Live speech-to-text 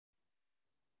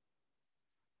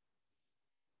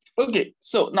Okay,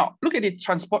 so now look at the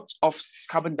transport of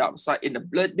carbon dioxide in the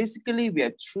blood. Basically, we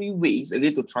have three ways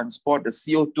again to transport the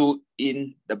CO2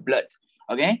 in the blood.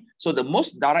 Okay, so the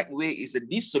most direct way is the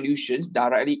dissolutions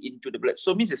directly into the blood.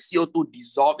 So it means the CO2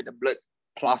 dissolve in the blood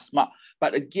plasma.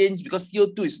 But again, because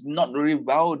CO2 is not really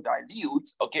well dilute,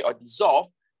 okay, or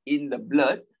dissolved in the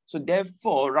blood, so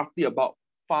therefore roughly about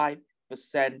 5%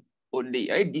 only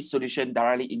dissolution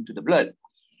directly into the blood.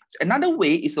 So another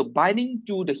way is a binding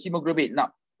to the hemoglobin.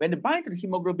 Now, when they bind to the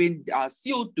hemoglobin,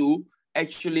 CO2,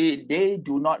 actually, they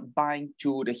do not bind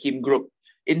to the heme group.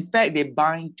 In fact, they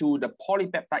bind to the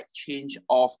polypeptide change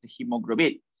of the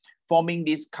hemoglobin, forming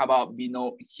this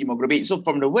carbaminohemoglobin. So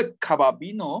from the word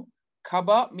carbamino,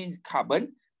 carba means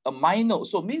carbon, amino,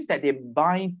 so it means that they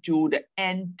bind to the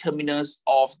N terminus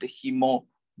of the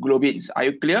hemoglobins. Are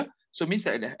you clear? So it means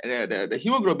that the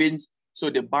hemoglobins, so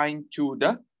they bind to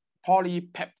the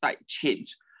polypeptide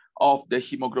change of the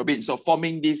hemoglobin. So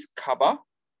forming this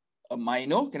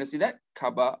carba-amino, can you see that?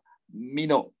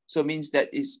 Carbamino. So it means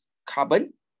that is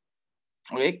carbon,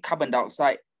 okay, carbon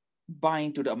dioxide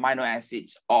bind to the amino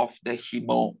acids of the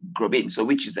hemoglobin, so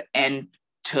which is the N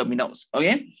terminals,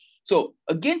 okay? So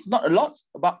again, it's not a lot,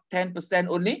 about 10%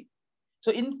 only.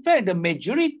 So in fact, the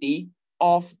majority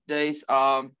of this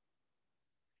carbon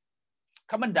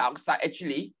dioxide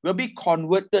actually will be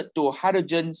converted to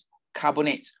hydrogen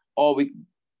carbonate, or we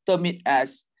term it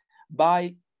as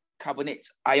bicarbonate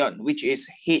ion, which is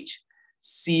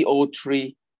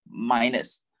HCO3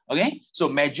 minus. Okay, so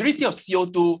majority of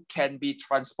CO2 can be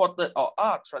transported or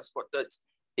are transported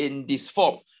in this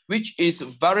form, which is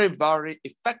very, very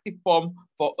effective form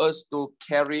for us to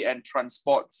carry and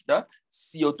transport the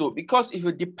CO2. Because if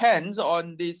it depends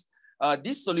on these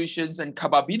solutions and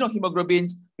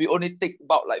carbaminohemoglobins, we only take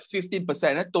about like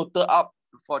 15% total up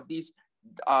for these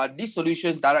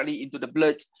solutions directly into the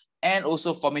blood, and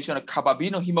also formation of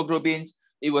carbaminohemoglobins,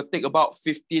 it will take about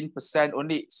 15%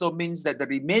 only. So it means that the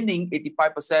remaining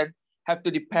 85% have to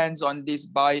depend on this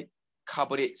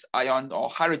bicarbonate ion or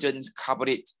hydrogen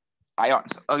carbonate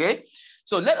ions. Okay,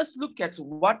 so let us look at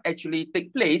what actually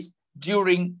take place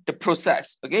during the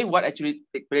process. Okay, what actually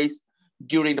take place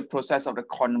during the process of the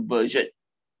conversion.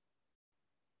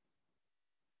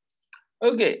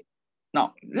 Okay,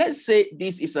 now let's say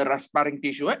this is a respiring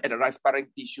tissue, right? And a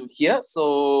respiring tissue here.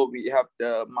 So we have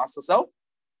the muscle cell.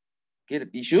 Okay, the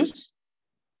tissues.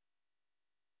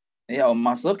 Yeah, our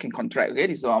muscle can contract. Okay,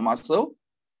 this is our muscle.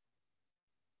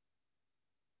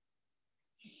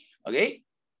 Okay,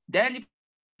 then you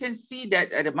can see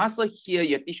that at the muscle here,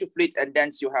 you have tissue fluid, and then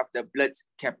you have the blood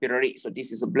capillary. So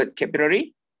this is a blood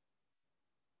capillary.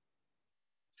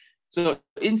 So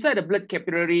inside the blood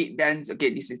capillary, then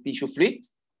okay, this is tissue fluid.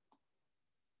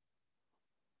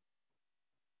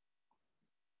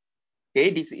 Okay,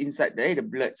 this is inside the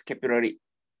blood capillary.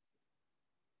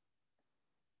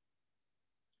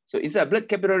 So inside blood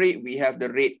capillary, we have the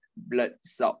red blood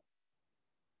cell.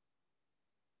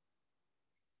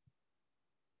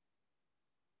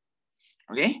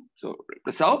 Okay, so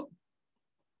the cell.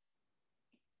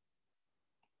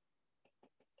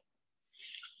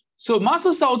 So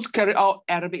muscle cells carry out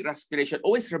aerobic respiration.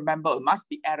 Always remember, it must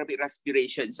be aerobic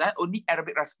respirations. Only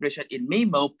aerobic respiration in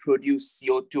mammal produce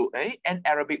CO2, and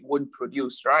aerobic won't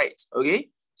produce, right? Okay,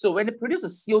 so when they produce a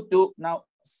CO2, now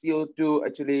CO2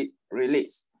 actually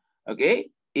release,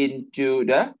 okay, into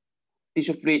the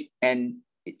tissue fluid, and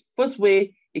first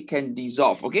way it can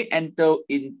dissolve, okay, enter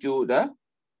into the,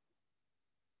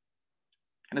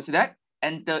 can you see that?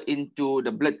 Enter into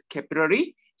the blood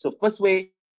capillary. So first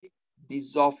way,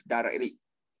 dissolve directly.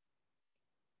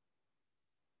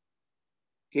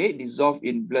 Okay, dissolve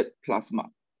in blood plasma.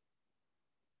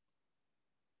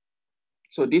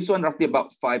 So this one roughly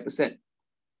about 5%.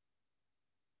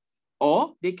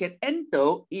 Or they can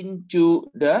enter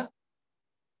into the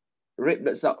red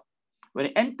blood cell. When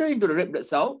they enter into the red blood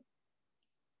cell,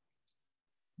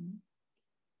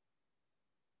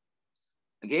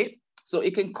 okay, so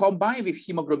it can combine with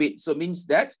hemoglobin. So it means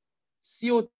that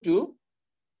CO2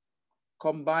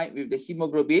 combined with the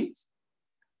hemoglobin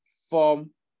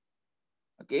form,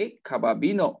 okay,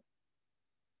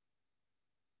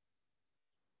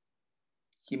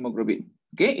 carbaminohemoglobin.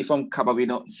 Okay, it forms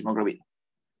carbaminohemoglobin.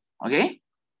 Okay.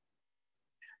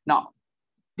 Now,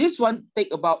 this one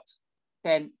take about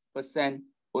 10%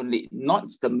 only,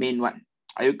 not the main one.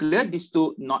 Are you clear? These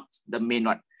two, not the main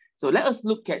one. So let us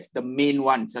look at the main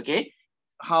ones, okay?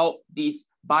 How these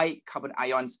bicarbonate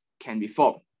ions can be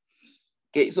formed.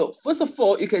 Okay, so first of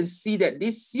all, you can see that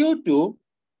this CO2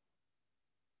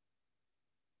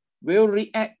 will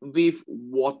react with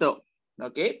water,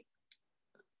 okay?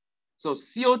 So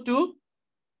CO2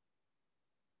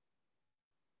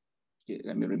 Okay,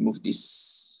 let me remove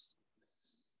this.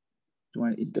 Don't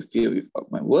want to interfere with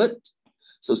my word.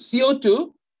 So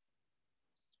CO2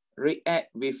 react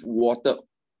with water.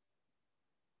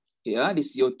 Okay,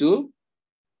 this CO2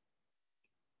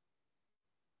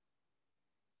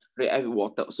 react with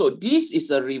water. So this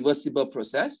is a reversible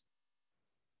process.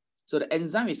 So the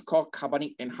enzyme is called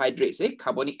carbonic anhydrase.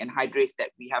 Carbonic anhydrase that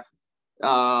we have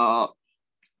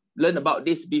learned about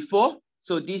this before.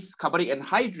 So these carbonic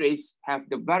anhydrase have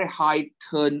the very high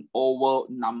turnover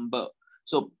number.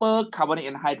 So per carbonic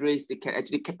anhydrase, they can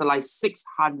actually catalyze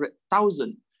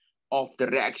 600,000 of the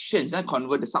reactions and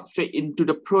convert the substrate into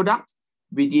the product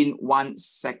within 1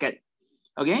 second.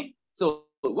 Okay, so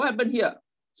what happened here?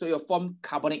 So you form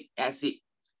carbonic acid,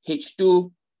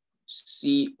 H2CO3.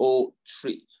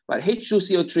 But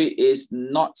H2CO3 is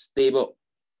not stable.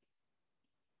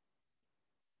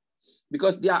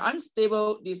 Because they are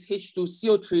unstable, this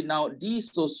H2CO3 now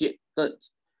dissociated,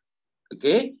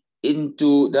 okay,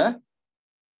 into the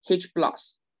H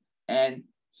plus and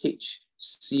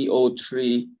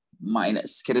HCO3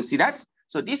 minus. Can you see that?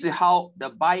 So this is how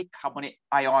the bicarbonate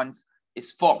ions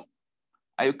is formed.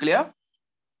 Are you clear?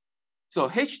 So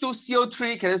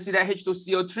H2CO3, can you see that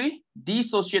H2CO3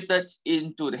 dissociated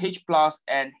into the H plus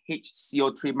and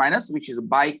HCO3 minus, which is a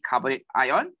bicarbonate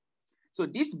ion. So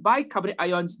these bicarbonate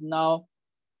ions now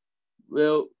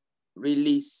will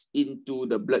release into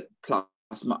the blood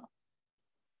plasma.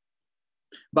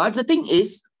 But the thing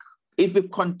is, if we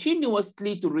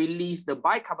continuously to release the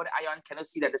bicarbonate ion, can you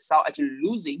see that the cell actually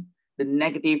losing the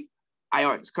negative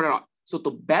ions, correct? So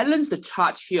to balance the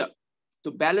charge here,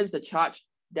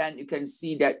 then you can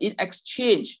see that in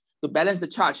exchange, to balance the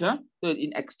charge, so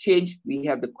in exchange, we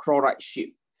have the chloride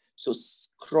shift. So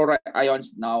chloride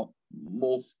ions now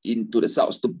move into the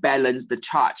cells to balance the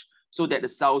charge so that the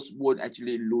cells won't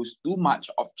actually lose too much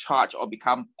of charge or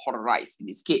become polarized in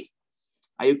this case.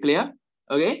 Are you clear?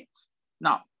 Okay.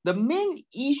 Now, the main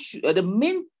issue, the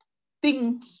main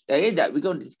thing that we're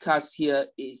going to discuss here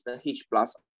is the H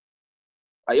plus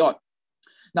ion.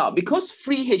 Now, because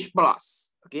free H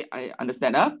plus, okay, I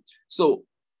understand. So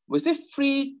we say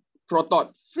free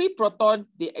proton,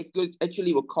 they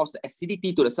actually will cause the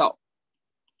acidity to the cell.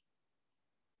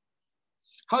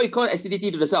 How you cause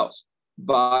acidity to the cells?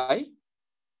 By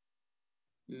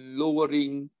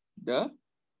lowering the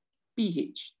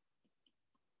pH.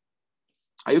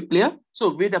 Are you clear?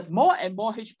 So with the more and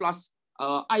more H plus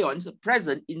ions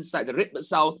present inside the red blood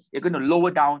cell, you're going to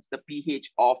lower down the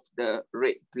pH of the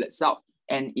red blood cell,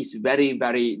 and it's very,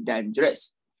 very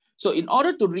dangerous. So in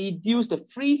order to reduce the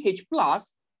free H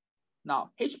plus,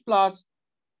 now H plus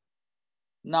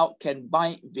now can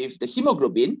bind with the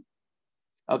hemoglobin.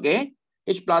 Okay,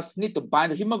 H plus need to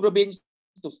bind the hemoglobin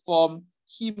to form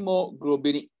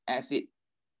hemoglobinic acid.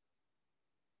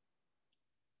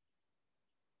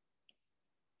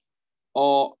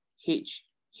 Or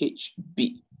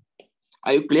HHB.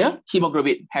 Are you clear?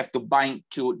 Hemoglobin have to bind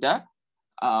to the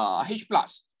H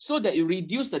plus so that you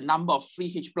reduce the number of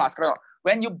free H plus.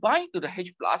 When you bind to the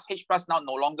H plus now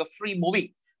no longer free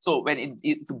moving. So when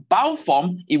it's bound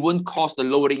form, it won't cause the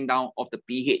lowering down of the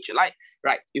pH. Right?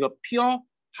 If a pure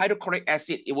hydrochloric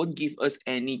acid, it won't give us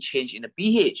any change in the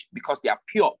pH because they are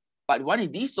pure. But when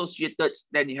it's dissociated,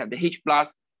 then you have the H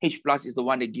plus. H plus is the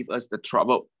one that gives us the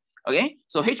trouble. Okay,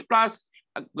 so H plus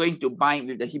are going to bind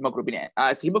with the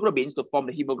hemoglobins to form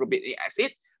the hemoglobinic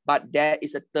acid, but there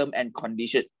is a term and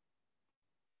condition.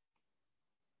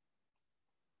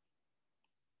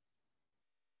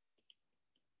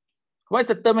 What is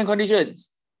the term and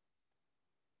conditions?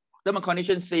 Term and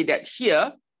conditions say that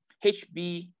here,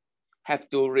 HB have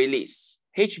to release,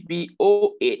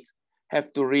 HbO8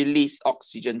 have to release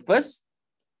oxygen first,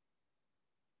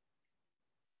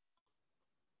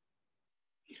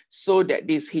 so that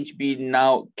this HB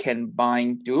now can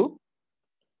bind to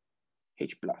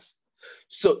H plus.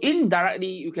 So indirectly,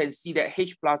 you can see that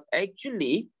H plus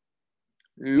actually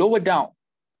lower down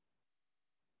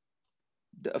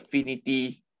the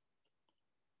affinity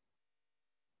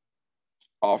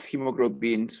of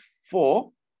hemoglobins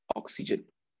for oxygen.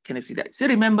 Can you see that? So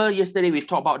remember yesterday we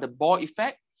talked about the Bohr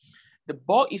effect. The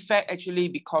Bohr effect actually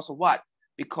because of what?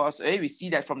 Because we see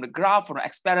that from the graph, from the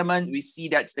experiment, we see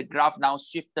that the graph now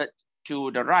shifted to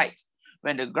the right.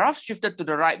 When the graph shifted to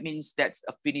the right means that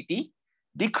affinity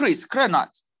decrease, correct or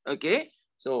not? Okay,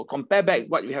 so compare back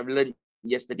what we have learned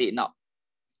yesterday now.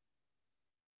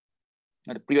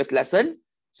 The previous lesson.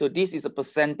 So this is a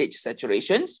percentage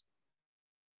saturations.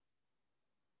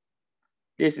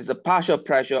 This is a partial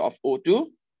pressure of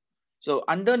O2. So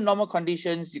under normal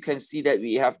conditions, you can see that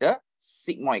we have the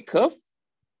sigmoid curve.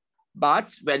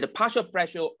 But when the partial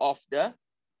pressure of the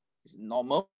is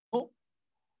normal,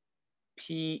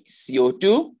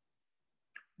 PCO2.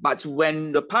 But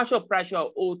when the partial pressure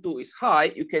of O2 is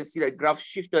high, you can see the graph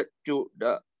shifted to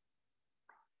the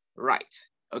right.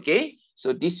 Okay,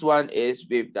 so this one is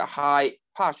with the high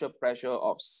partial pressure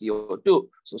of CO2.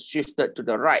 So shifted to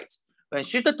the right. When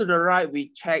shifted to the right,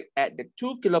 we check at the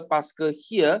 2 kilopascal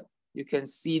here. You can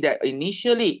see that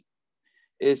initially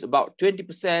is about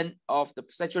 20% of the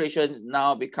saturation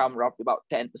now become roughly about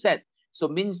 10%. So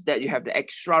means that you have the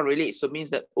extra release. So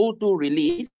means that O2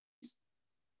 release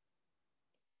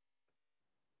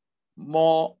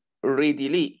more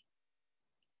readily.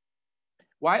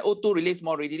 Why O2 release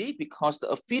more readily? Because the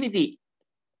affinity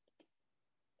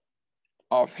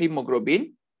of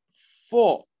hemoglobin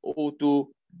for O2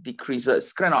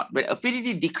 decreases. Correct? When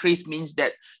affinity decrease means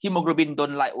that hemoglobin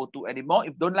don't like O2 anymore.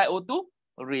 If don't like O2,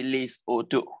 release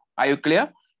O2. Are you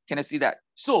clear? Can I see that?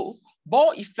 So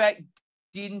Ball effect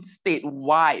didn't state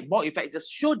why. Ball effect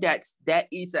just showed that there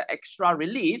is an extra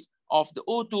release of the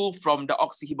O2 from the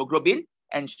oxyhemoglobin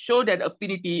and show that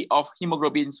affinity of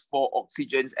hemoglobins for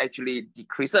oxygens actually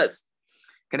decreases.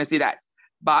 Can I see that?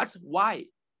 But why?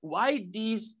 Why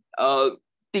this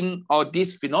thing or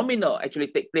this phenomena actually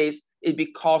take place is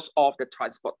because of the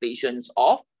transportations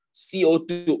of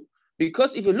CO2.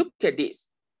 Because if you look at this,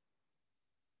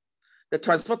 the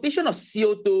transportation of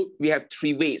CO2, we have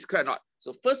three ways, correct or not?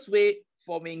 So first way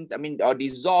forming, or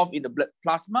dissolve in the blood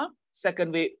plasma.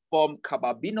 Second way form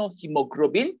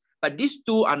carbaminohemoglobin. But these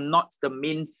two are not the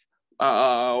main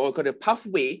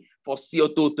pathway for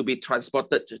CO2 to be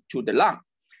transported to the lung.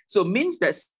 So it means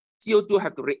that CO2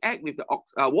 have to react with the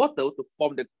water to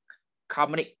form the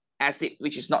carbonic acid,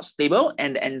 which is not stable.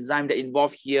 And the enzyme that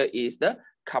involved here is the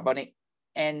carbonic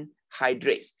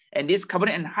anhydrase. And this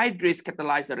carbonic anhydrase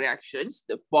catalyze the reactions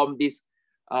to form this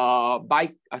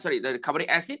the carbonic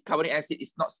acid. Carbonic acid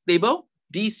is not stable,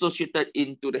 dissociated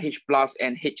into the H plus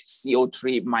and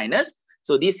HCO3 minus.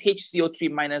 So this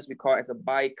HCO3 minus we call as a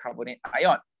bicarbonate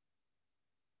ion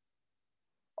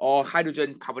or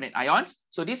hydrogen carbonate ions.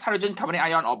 So this hydrogen carbonate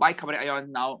ion or bicarbonate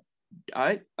ion now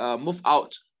move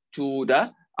out to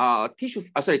the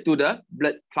to the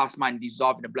blood plasma and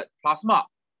dissolve in the blood plasma.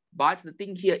 But the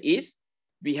thing here is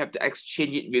we have to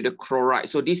exchange it with the chloride.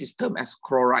 So this is termed as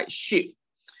chloride shift.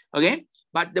 Okay,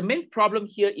 but the main problem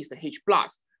here is the H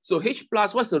plus. So H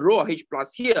plus, what's the role of H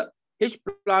plus here? H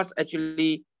plus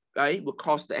actually will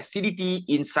cause the acidity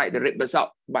inside the red blood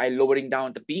cell by lowering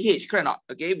down the pH. Correct or not?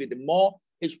 Okay, with the more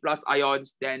H plus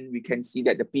ions, then we can see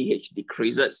that the pH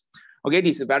decreases. Okay,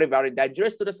 this is very, very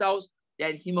dangerous to the cells.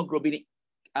 Then hemoglobinic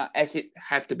acid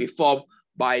have to be formed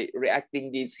by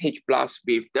reacting this H plus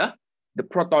with the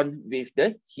proton with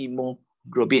the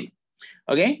hemoglobin.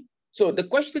 Okay, so the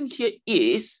question here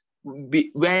is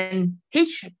when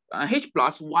H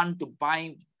plus want to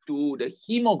bind to the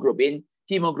hemoglobin,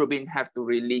 hemoglobin have to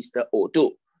release the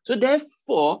O2. So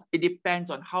therefore, it depends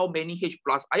on how many H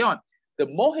plus ion. The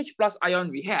more H plus ion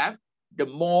we have, the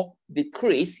more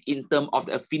decrease in terms of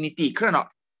the affinity. Correct or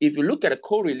not? If you look at the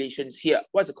correlations here,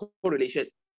 what's the correlation?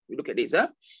 We look at this.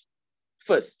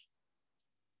 First,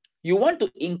 you want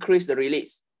to increase the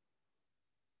release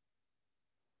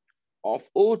of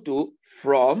O2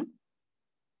 from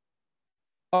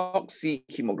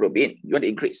oxyhemoglobin. You want to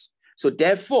increase. So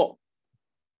therefore,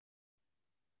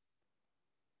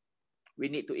 we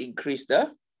need to increase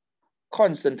the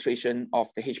concentration of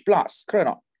the H plus. Correct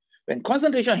or not? When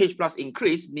concentration of H plus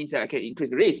increase, means that I can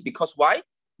increase the release. Because why?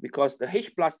 Because the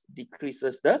H plus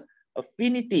decreases the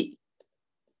affinity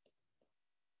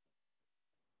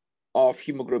of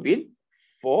hemoglobin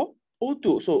for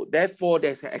O2. So therefore,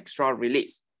 there's an extra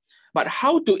release. But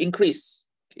how to increase?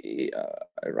 Okay,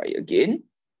 I write again.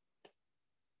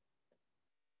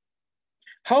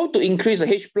 How to increase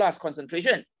the H plus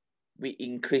concentration? We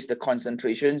increase the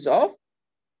concentrations of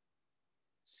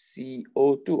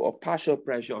CO2 or partial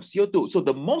pressure of CO2. So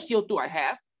the more CO2 I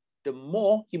have, the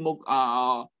more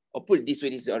or put it this way,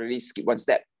 this is already skip one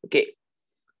step. Okay.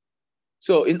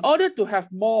 So in order to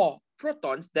have more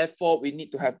protons, therefore we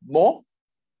need to have more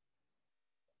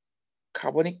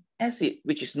carbonic acid,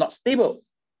 which is not stable.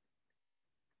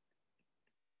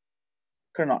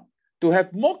 Correct or not? To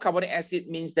have more carbonic acid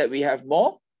means that we have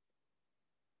more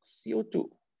CO2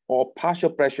 or partial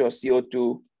pressure of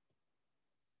CO2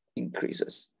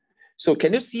 increases. So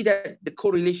can you see that the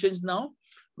correlations now?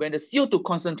 When the CO2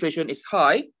 concentration is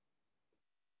high,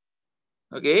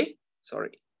 okay,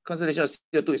 concentration of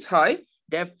CO2 is high,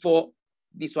 therefore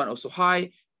this one also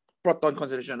high, proton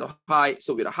concentration are high.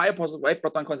 So with a higher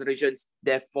proton concentrations,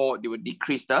 therefore they will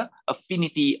decrease the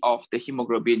affinity of the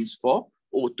hemoglobins for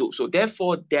O2. So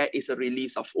therefore, there is a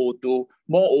release of O2,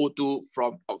 more O2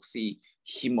 from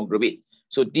oxyhemoglobin.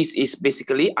 So this is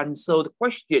basically answer the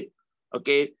question,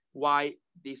 okay, why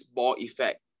this ball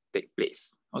effect take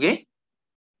place, okay?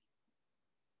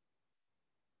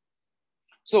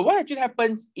 So what actually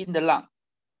happens in the lung?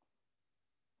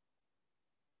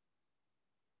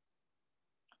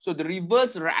 So the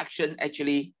reverse reaction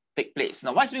actually take place.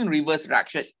 Now, what's mean reverse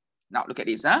reaction? Now look at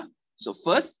this, huh? So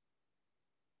first,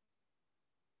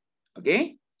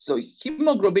 okay, so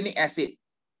hemoglobinic acid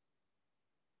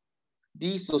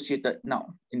dissociated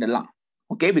now in the lung,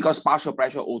 okay, because partial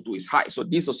pressure O2 is high, so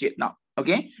dissociate now,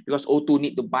 okay, because O2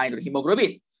 need to bind to the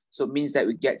hemoglobin. So it means that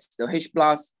we get the H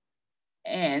plus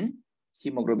and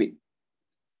hemoglobin.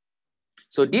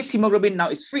 So this hemoglobin now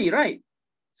is free, right?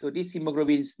 So this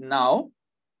hemoglobin now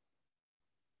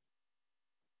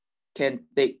can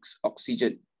take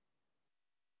oxygen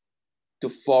to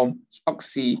form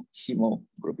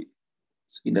oxyhemoglobin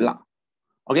in the lung.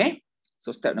 Okay,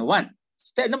 so step number one.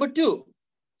 Step number two,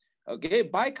 okay,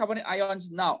 bicarbonate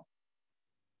ions now.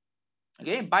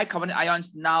 Okay, bicarbonate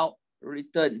ions now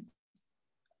return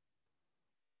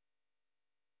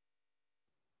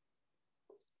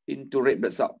into red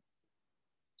blood cell.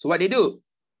 So what they do?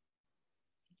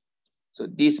 So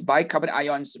these bicarbonate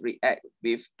ions react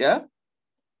with the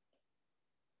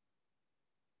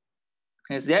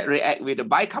react with the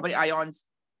bicarbonate ions.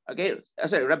 Okay,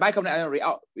 sorry, bicarbonate ion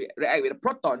react with the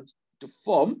protons to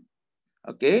form,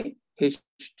 okay,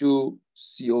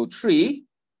 H2CO3,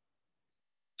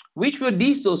 which will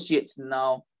dissociate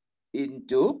now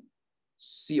into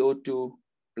CO2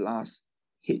 plus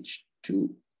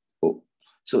H2O.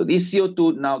 So this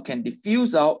CO2 now can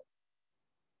diffuse out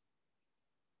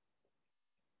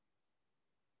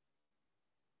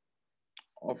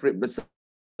of red blood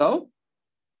cell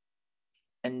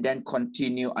and then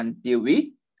continue until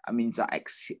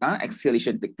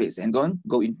exhalation take place and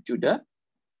go into the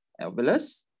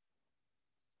alveolus,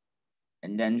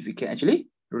 and then we can actually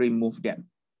remove them,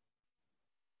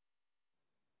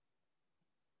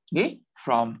 okay,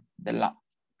 from the lung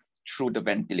through the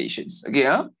ventilations. Okay,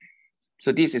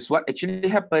 so this is what actually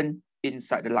happened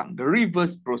inside the lung. The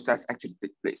reverse process actually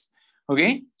take place.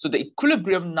 Okay, so the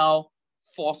equilibrium now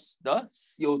force the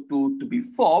CO2 to be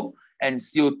formed, and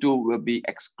CO2 will be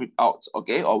excreted out,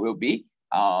 okay, or will be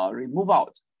removed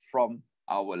out from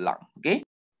our lung. Okay.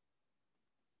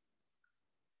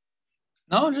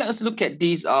 Now let's look at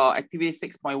these activity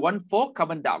 6.14,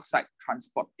 carbon dioxide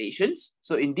transportations.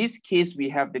 So in this case, we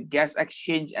have the gas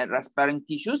exchange at respiring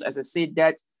tissues. As I said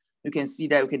that, you can see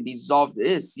that we can dissolve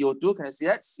this CO2. Can you see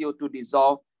that? CO2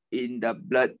 dissolve in the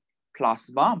blood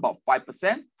plasma, about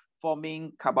 5%,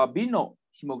 forming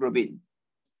carbaminohemoglobin.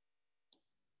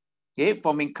 Okay,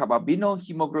 forming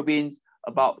carbaminohemoglobins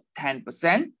about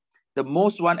 10%. The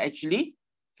most one actually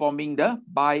forming the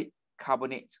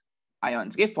bicarbonate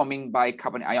ions, okay, forming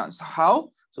bicarbonate ions. How?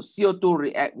 So CO2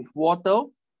 react with water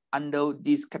under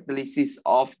this catalysis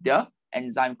of the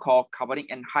enzyme called carbonic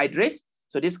anhydrase.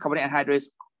 So this carbonic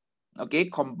anhydrase, okay,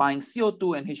 combine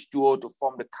CO2 and H2O to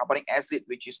form the carbonic acid,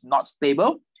 which is not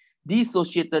stable,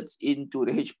 dissociated into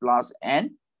the H plus,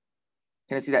 and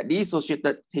can you see that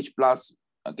dissociated H plus,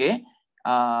 okay,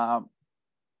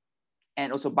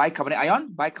 and also bicarbonate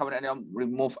ion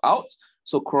remove out,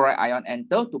 so chloride ion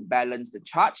enter to balance the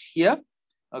charge here,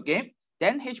 okay.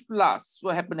 Then H plus,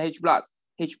 what happened to H plus?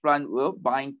 H plus will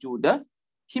bind to the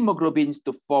hemoglobins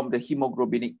to form the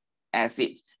hemoglobinic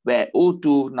acid, where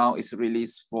O2 now is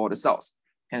released for the cells.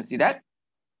 Can you see that?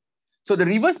 So the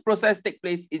reverse process takes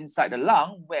place inside the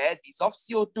lung, where dissolved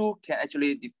CO2 can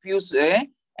actually diffuse,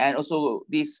 and also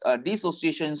these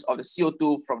dissociations of the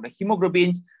CO2 from the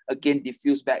hemoglobins again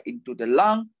diffuse back into the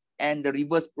lung, and the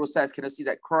reverse process, can you see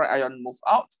that chloride ion move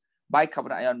out,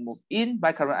 bicarbonate ion move in,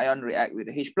 bicarbonate ion react with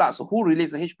the H plus. So who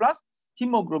release the H plus?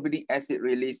 Hemoglobinic acid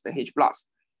release the H plus.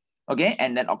 Okay,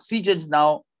 and then oxygens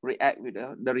now react with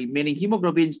the remaining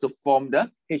hemoglobins to form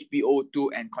the HbO2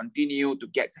 and continue to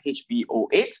get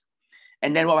HbO8.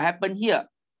 And then what will happen here?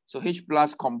 So H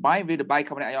plus combined with the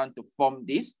bicarbonate ion to form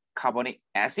this carbonic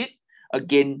acid.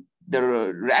 Again, the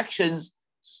reactions,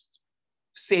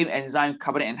 same enzyme,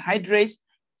 carbonic anhydrase.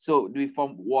 So we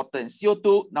form water and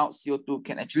CO2. Now CO2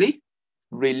 can actually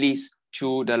release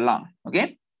to the lung.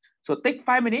 Okay, so take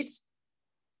 5 minutes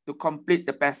to complete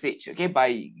the passage, okay, by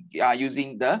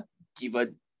using the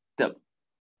given term.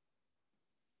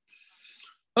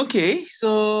 Okay,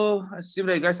 so assume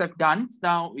that you guys have done.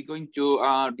 Now we're going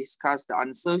to discuss the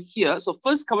answer here. So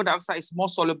first, carbon dioxide is more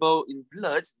soluble in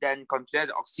blood than compared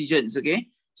to oxygens, okay?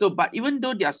 So, but even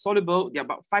though they are soluble, they're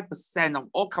about 5% of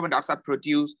all carbon dioxide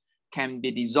produced can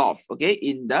be dissolved, okay,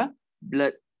 in the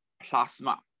blood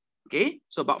plasma. Okay,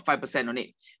 so about 5% on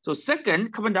it. So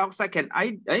second, carbon dioxide can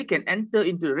enter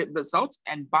into the red blood cells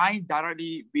and bind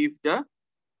directly with the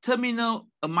terminal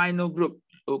amino group,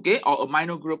 okay, or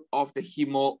amino group of the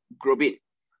hemoglobin.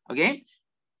 Okay,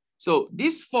 so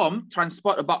this form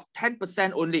transport about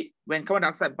 10% only. When carbon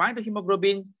dioxide bind the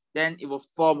hemoglobin, then it will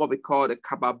form what we call the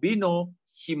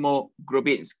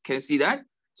carbaminohemoglobins. Can you see that?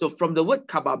 So from the word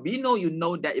carbamino, you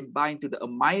know that it binds to the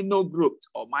amino group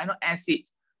or amino acid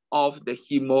of the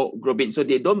hemoglobin. So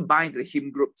they don't bind to the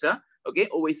heme groups. Okay,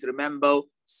 always remember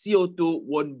CO2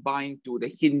 won't bind to the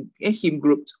heme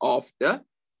groups of the,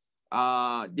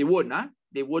 they won't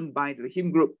bind to the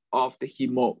heme group of the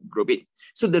hemoglobin.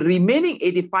 So the remaining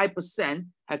 85%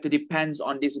 have to depend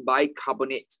on this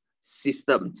bicarbonate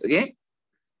system. Okay,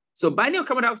 so binding of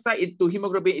carbon dioxide into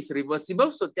hemoglobin is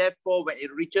reversible. So therefore, when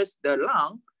it reaches the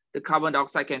lung, the carbon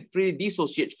dioxide can freely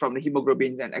dissociate from the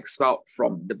hemoglobins and expel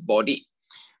from the body.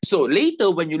 So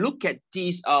later, when you look at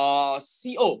this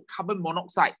CO, carbon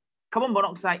monoxide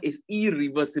is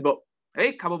irreversible.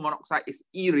 Okay, carbon monoxide is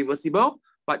irreversible,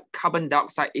 but carbon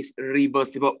dioxide is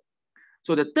reversible.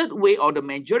 So the third way, or the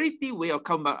majority way of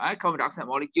carbon dioxide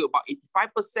molecule, about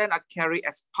 85% are carried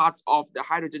as part of the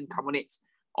hydrogen carbonates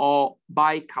or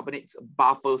bicarbonates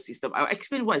buffer system. I'll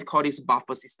explain what is called this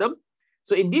buffer system.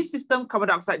 So in this system, carbon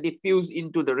dioxide diffuse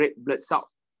into the red blood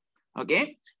cell.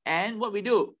 Okay, and what we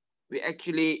do, we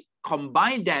actually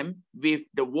combine them with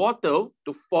the water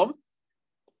to form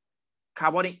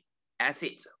carbonic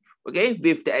acid. Okay,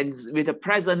 with the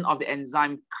presence of the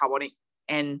enzyme carbonic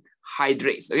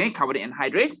anhydrase. Okay, carbonic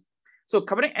anhydrase. So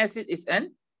carbonic acid is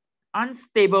an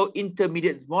unstable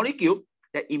intermediate molecule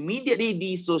that immediately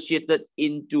dissociated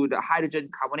into the hydrogen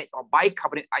carbonate or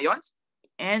bicarbonate ions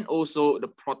and also the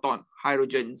proton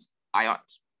hydrogen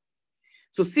ions.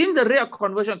 So since the rate of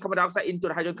conversion of carbon dioxide into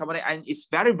the hydrogen carbonate ion is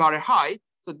very, very high,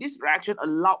 so this reaction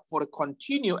allowed for the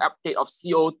continued uptake of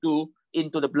CO2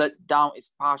 into the blood down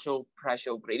its partial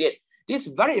pressure gradient. This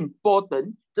is very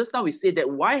important. Just now we said that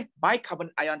why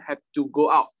bicarbonate ion have to go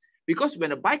out. Because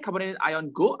when the bicarbonate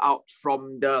ion go out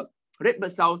from the red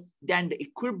blood cell, then the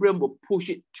equilibrium will push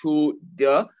it to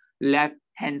the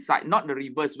left-hand side, not the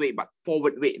reverse way, but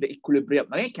forward way, the equilibrium.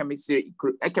 Okay?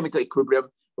 Chemical equilibrium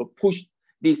will push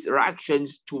these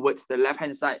reactions towards the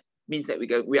left-hand side, means that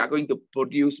we are going to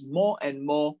produce more and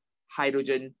more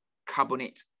hydrogen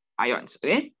carbonate ions.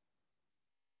 Okay?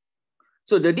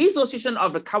 So the dissociation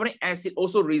of the carbonic acid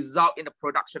also result in the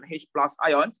production of H+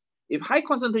 ions. If high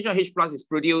concentration of H+ is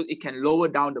produced, it can lower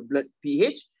down the blood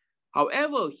pH.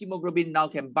 However, hemoglobin now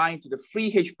can bind to the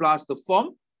free H+ to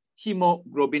form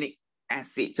hemoglobinic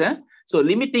acid. So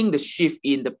limiting the shift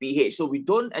in the pH. So we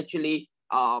don't actually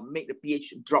make the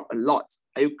pH drop a lot.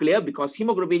 Are you clear? Because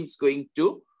hemoglobin is going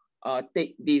to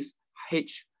take this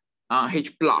H+. Are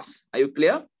you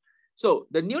clear? So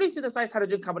the newly synthesized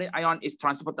hydrogen carbonate ion is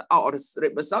transported out of the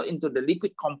red blood cell into the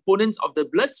liquid components of the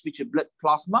blood, which is blood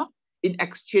plasma, in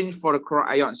exchange for the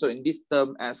chloride ion. So in this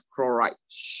term as chloride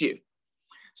shift.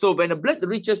 So when the blood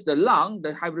reaches the lung,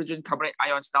 the hydrogen carbonate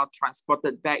ion is now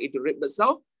transported back into the red blood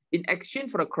cell in exchange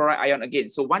for the chloride ion again.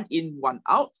 So one in, one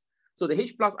out. So the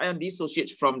H+ ion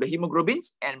dissociates from the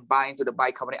hemoglobins and bind to the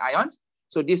bicarbonate ions.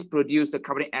 So this produces the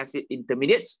carbonic acid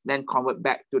intermediates, then convert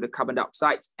back to the carbon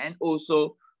dioxide. And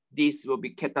also this will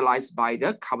be catalyzed by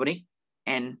the carbonic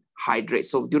anhydrase.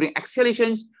 So during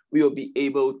exhalations, we will be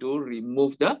able to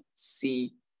remove the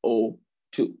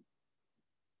CO2.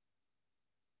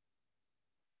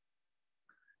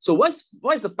 So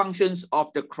what is the functions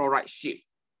of the chloride shift?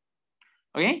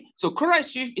 Okay, so chloride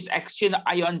shift is exchange of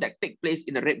ion that take place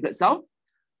in the red blood cell,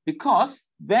 because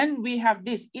when we have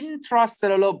this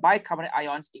intracellular bicarbonate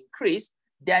ions increase,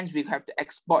 then we have to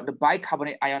export the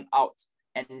bicarbonate ion out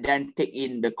and then take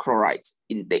in the chloride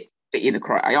intake, take in the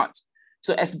chloride ions.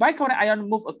 So as bicarbonate ion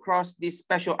move across this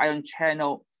special ion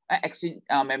channel,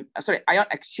 ion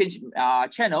exchange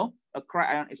channel, a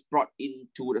chloride ion is brought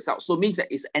into the cell. So it means that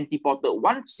it's antiporter.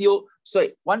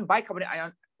 One bicarbonate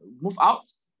ion move out,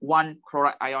 one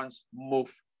chloride ions move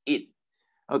in.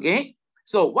 Okay.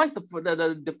 So what's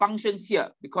the functions here?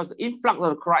 Because the influx of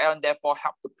the chloride ion therefore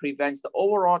help to prevent the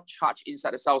overall charge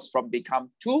inside the cells from become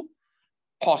too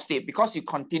positive. Because you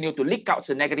continue to leak out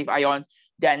the negative ion,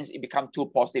 then it becomes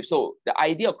too positive. So the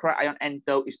idea of chloride ion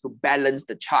enter is to balance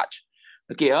the charge.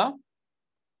 Okay.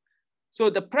 So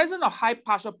the presence of high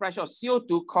partial pressure of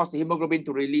CO2 causes the hemoglobin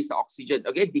to release the oxygen.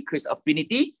 Okay, decrease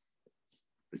affinity.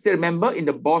 Still remember in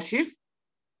the Bohr shift.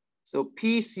 So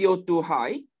PCO2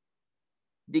 high,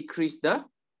 decrease the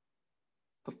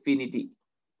affinity.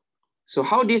 So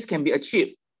how this can be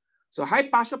achieved? So high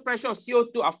partial pressure of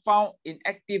CO2 are found in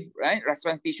active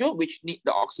respiratory tissue, which need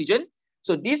the oxygen.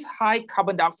 So this high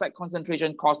carbon dioxide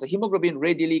concentration causes the hemoglobin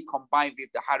readily combine with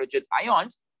the hydrogen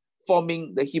ions,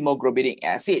 forming the hemoglobinic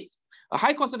acid. A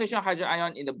high concentration of hydrogen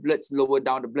ion in the blood lower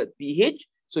down the blood pH.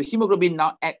 So hemoglobin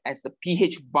now act as the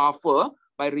pH buffer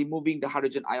by removing the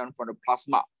hydrogen ion from the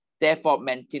plasma. Therefore,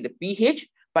 maintain the pH.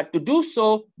 But to do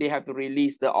so, they have to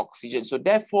release the oxygen. So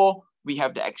therefore, we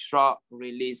have the extra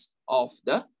release of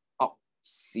the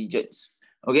oxygens.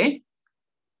 Okay.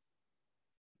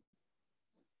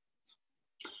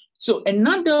 So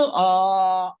another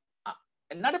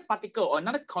particle or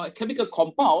another chemical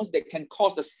compounds that can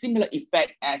cause a similar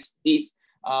effect as this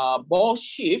ball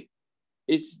shift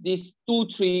is this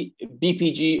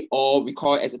 2,3-BPG, or we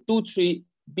call it as a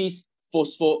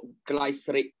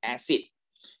 2,3-bisphosphoglyceric acid.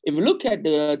 If you look at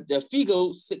the figure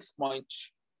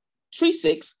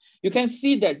 6.36, you can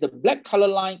see that the black color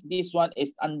line, this one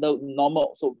is under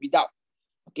normal, so without,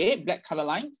 okay, black color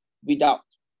lines without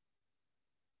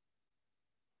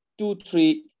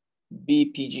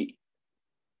 2,3-BPG.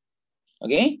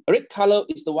 Okay, red color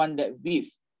is the one that with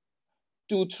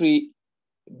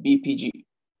 2,3-BPG.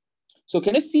 So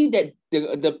can you see that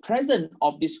the presence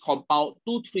of this compound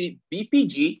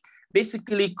 2,3-BPG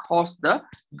basically caused the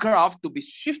graph to be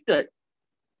shifted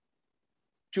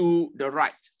to the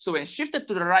right. So when shifted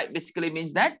to the right, basically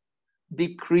means that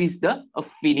decrease the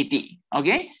affinity.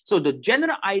 Okay, so the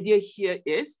general idea here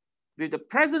is with the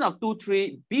presence of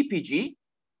 2,3-BPG,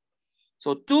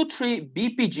 so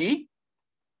 2,3-BPG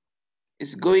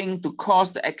is going to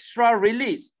cause the extra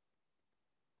release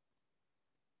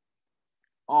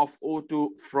of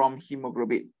O2 from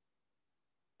hemoglobin.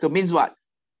 So means what?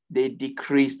 They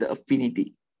decrease the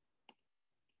affinity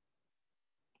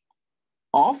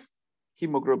of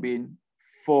hemoglobin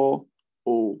for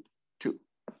O2.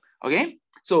 Okay,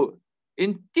 so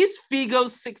in this figure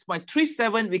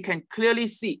 6.37, we can clearly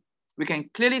see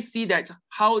that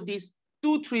how this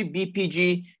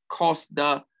 2,3-BPG cause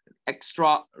the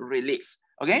extra release.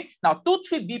 Okay, now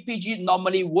 2,3-BPG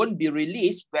normally won't be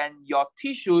released when your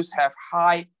tissues have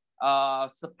high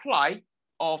supply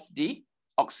of the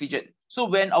oxygen. So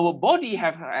when our body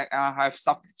have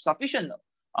sufficient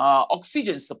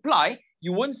oxygen supply,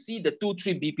 you won't see the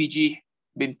 2,3-BPG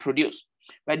being produced.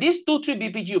 But this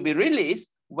 2,3-BPG will be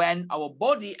released when our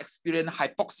body experience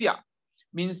hypoxia,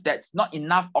 means that not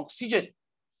enough oxygen.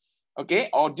 Okay,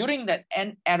 or during that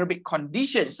anaerobic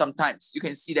condition, sometimes you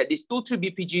can see that this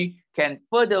 2,3-BPG can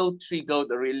further trigger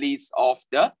the release of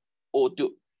the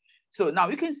O2. So now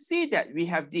you can see that we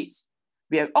have this.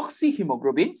 We have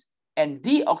oxyhemoglobins and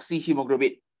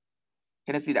deoxyhemoglobin.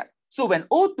 Can you see that? So when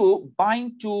O2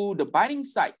 bind to the binding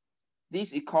site,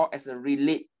 this is called as a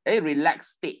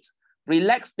relaxed state.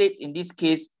 Relaxed state, in this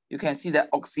case, you can see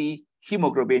that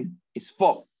oxyhemoglobin is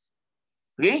formed.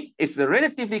 Okay, it's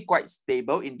relatively quite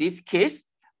stable in this case,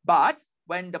 but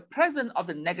when the presence of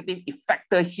the negative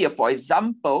effector here, for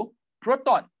example,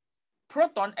 proton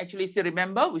actually, still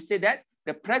remember, we say that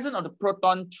the presence of the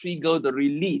proton trigger the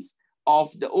release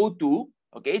of the O2,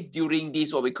 okay, during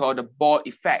this what we call the Ball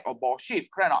effect or Ball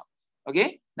shift, correct or not?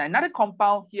 Okay, now another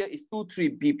compound here is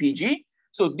 2,3-BPG.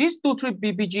 So this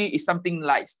 2,3-BPG is something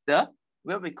like the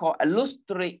what we call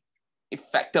allosteric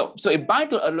effector. So it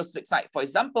binds to the allosteric site. For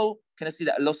example, can you see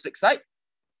the allosteric site?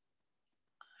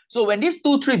 So when this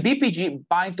 2,3-BPG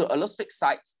bind to allosteric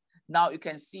sites, now you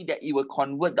can see that it will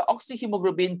convert the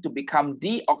oxyhemoglobin to become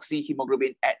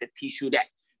deoxyhemoglobin at the tissue there.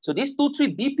 So this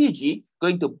 2,3-BPG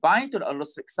going to bind to the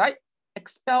allosteric site,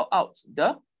 expel out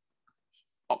the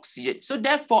oxygen. So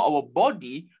therefore, our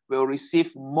body will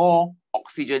receive more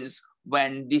oxygens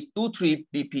when this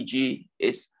 2,3-BPG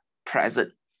is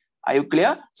present. Are you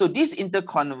clear? So these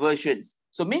interconversions,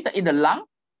 so means that in the lung,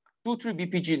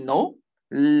 2,3-BPG no,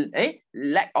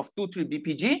 lack of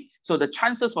 2,3-BPG. So the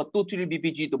chances for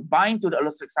 2,3-BPG to bind to the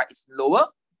allosteric site is lower.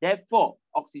 Therefore,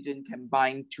 oxygen can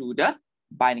bind to the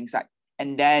binding site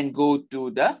and then go to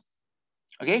the,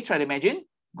 okay, try to imagine,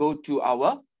 go to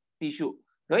our tissue.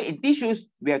 Okay, in tissues,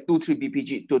 we have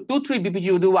 2,3-BPG. So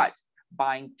 2,3-BPG will do what?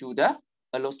 Bind to the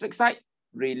allosteric site,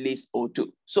 release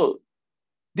O2. So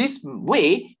this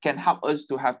way can help us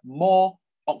to have more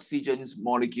oxygen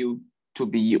molecule to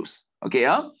be used. Okay,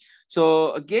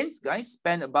 so again, guys,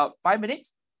 spend about 5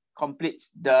 minutes, complete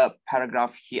the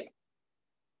paragraph here.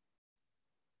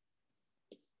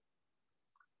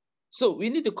 So we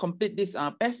need to complete this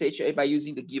passage by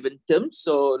using the given terms.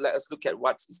 So let us look at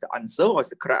what is the answer, or is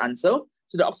the correct answer.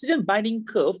 So the oxygen binding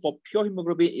curve for pure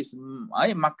hemoglobin is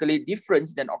markedly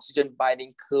different than oxygen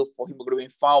binding curve for hemoglobin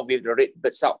found with the red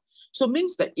blood cell. So it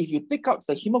means that if you take out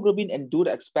the hemoglobin and do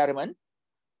the experiment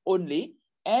only,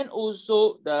 and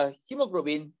also the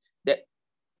hemoglobin that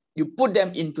you put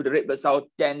them into the red blood cell,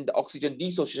 then the oxygen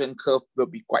dissociation curve will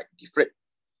be quite different.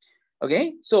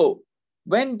 Okay, so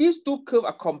when these two curves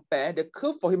are compared, the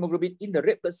curve for hemoglobin in the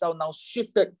red blood cell now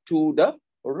shifted to the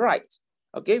right,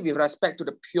 okay, with respect to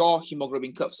the pure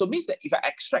hemoglobin curve. So it means that if I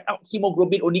extract out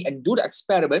hemoglobin only and do the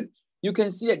experiment, you can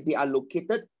see that they are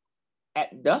located at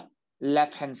the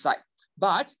left-hand side.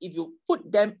 But if you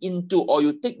put them into, or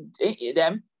you take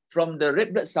them from the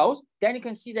red blood cells, then you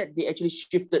can see that they actually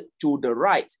shifted to the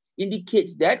right,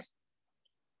 indicates that,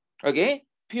 okay,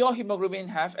 pure hemoglobin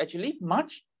have actually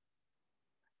much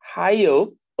higher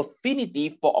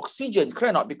affinity for oxygen,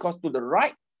 correct or not? Because to the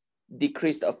right,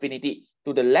 decreased affinity,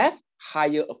 to the left,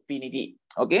 higher affinity,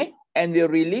 okay? And will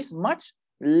release much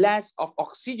less of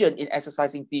oxygen in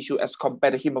exercising tissue as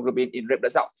compared to hemoglobin in red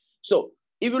blood cell. So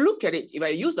if you look at it, if I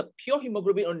use the pure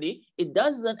hemoglobin only, it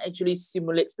doesn't actually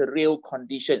simulate the real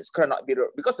conditions, correct or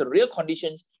not? Because the real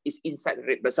conditions is inside the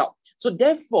red blood cell. So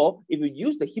therefore, if you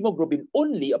use the hemoglobin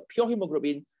only, a pure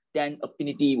hemoglobin, then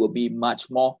affinity will be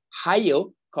much more higher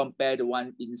compared to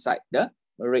one inside the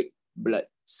red blood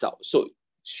cell. So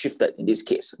shifted in this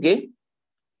case, okay?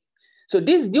 So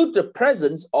this is due to the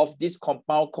presence of this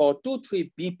compound called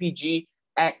 2,3-BPG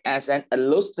act as an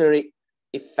allosteric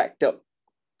effector,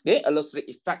 okay? Allosteric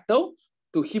effector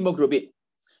to hemoglobin.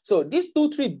 So this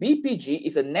 2,3-BPG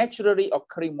is a naturally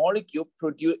occurring molecule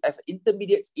produced as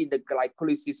intermediate in the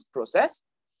glycolysis process.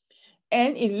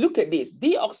 And if you look at this,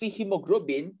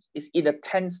 deoxyhemoglobin is in a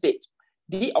 10 state.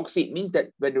 Deoxy means that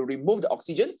when you remove the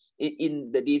oxygen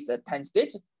in this 10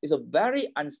 state, it's a very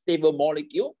unstable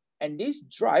molecule, and this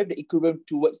drive the equilibrium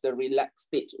towards the relaxed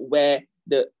state where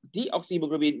the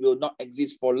deoxyhemoglobin will not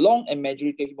exist for long and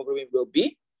majority of hemoglobin will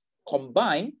be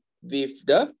combined with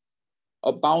the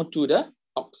or bound to the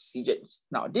oxygen.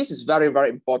 Now, this is very, very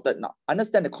important. Now,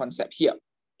 understand the concept here.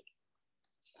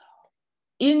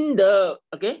 In the,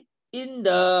 okay, in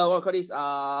the, what we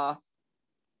call this,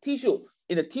 tissue,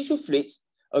 in the tissue fluids,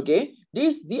 okay,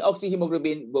 this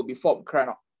deoxyhemoglobin will be formed,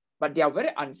 correct? But they are very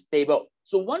unstable.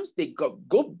 So once they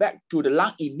go back to the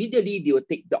lung, immediately they will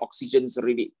take the oxygens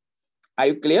already. Are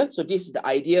you clear? So this is the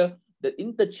idea, the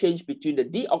interchange between the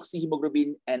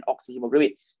deoxyhemoglobin and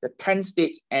oxyhemoglobin, the 10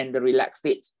 state and the relaxed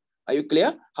state. Are you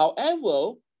clear?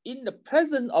 However, in the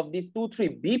presence of this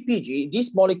 2,3-BPG,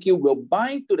 this molecule will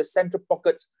bind to the central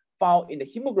pockets found in the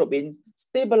hemoglobin,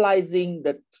 stabilizing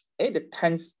the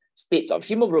 10 states of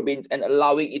hemoglobins and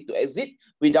allowing it to exit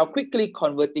without quickly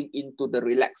converting into the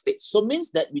relaxed state. So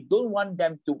means that we don't want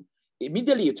them to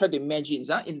immediately, you try to imagine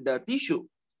in the tissue.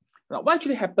 Now, what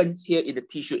actually happens here in the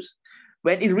tissues?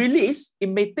 When it releases, it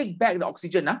may take back the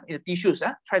oxygen in the tissues.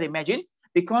 Try to imagine,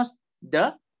 because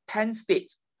the 10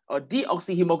 states or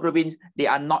deoxyhemoglobins, they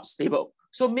are not stable.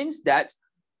 So means that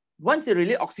once they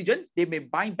release oxygen, they may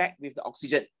bind back with the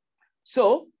oxygen.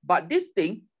 So, but this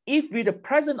thing, if with the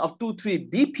presence of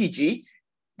 2,3-BPG,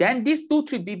 then this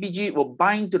 2,3-BPG will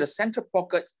bind to the central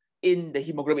pockets in the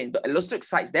hemoglobin, the allosteric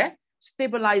sites there,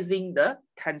 stabilizing the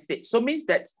 10 states. So means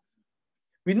that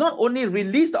we not only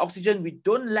release the oxygen, we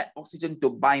don't let oxygen to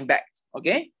bind back,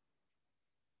 okay,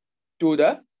 to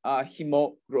the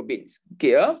hemoglobins.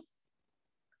 Okay.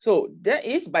 So that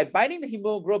is by binding the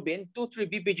hemoglobin,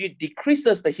 2,3-BPG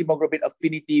decreases the hemoglobin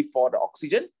affinity for the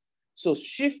oxygen. So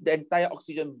shift the entire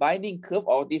oxygen binding curve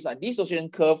or this dissociation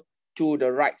curve to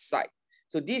the right side.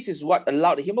 So this is what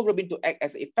allowed the hemoglobin to act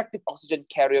as an effective oxygen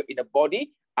carrier in the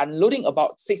body, unloading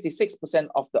about 66%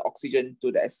 of the oxygen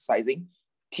to the exercising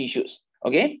tissues.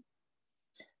 Okay.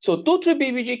 So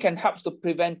 2,3-BPG can help to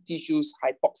prevent tissues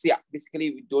hypoxia.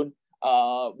 Basically, we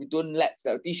don't let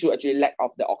the tissue actually lack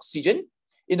of the oxygen.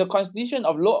 In the condition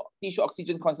of low tissue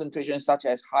oxygen concentration, such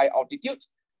as high altitude,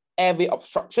 airway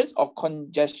obstructions, or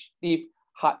congestive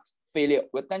heart failure,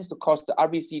 will tend to cause the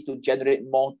RBC to generate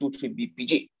more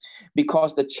 2,3-BPG,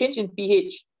 because the change in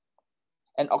pH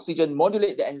and oxygen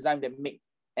modulate the enzyme that make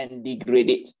and degrade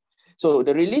it. So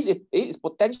the release is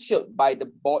potential by the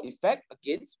Bohr effect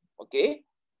against, okay,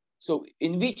 so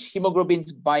in which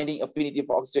hemoglobin's binding affinity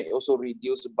for oxygen is also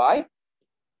reduced by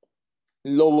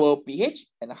lower pH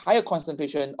and a higher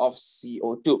concentration of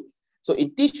CO2. So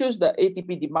in tissues, the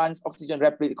ATP demands oxygen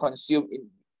rapidly consumed,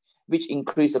 which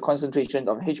increase the concentration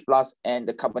of H+ and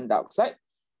the carbon dioxide.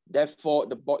 Therefore,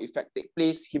 the Bohr effect takes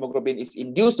place. Hemoglobin is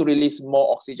induced to release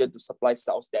more oxygen to supply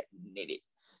cells that need it.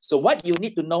 So what you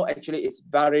need to know actually is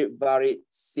very, very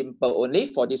simple only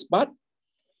for this part.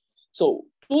 So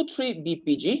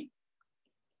 2,3-BPG,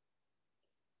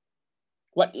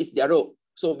 what is their role?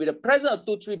 So with the presence of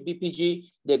 2,3-BPG,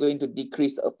 they're going to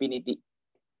decrease the affinity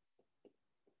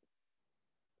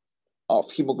of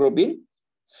hemoglobin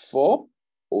for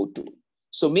O2.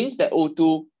 So means that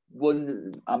O2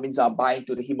 won't bind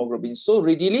to the hemoglobin so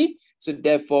readily. So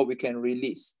therefore, we can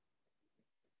release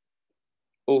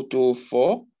O2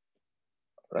 for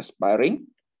respiring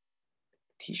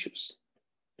tissues.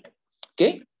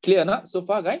 Okay, clear or not so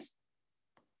far, guys?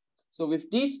 So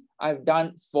with this, I've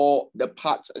done for the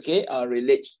parts, okay,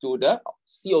 relates to the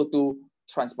CO2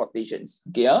 transportations.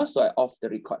 Okay, so I off the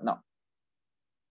record now.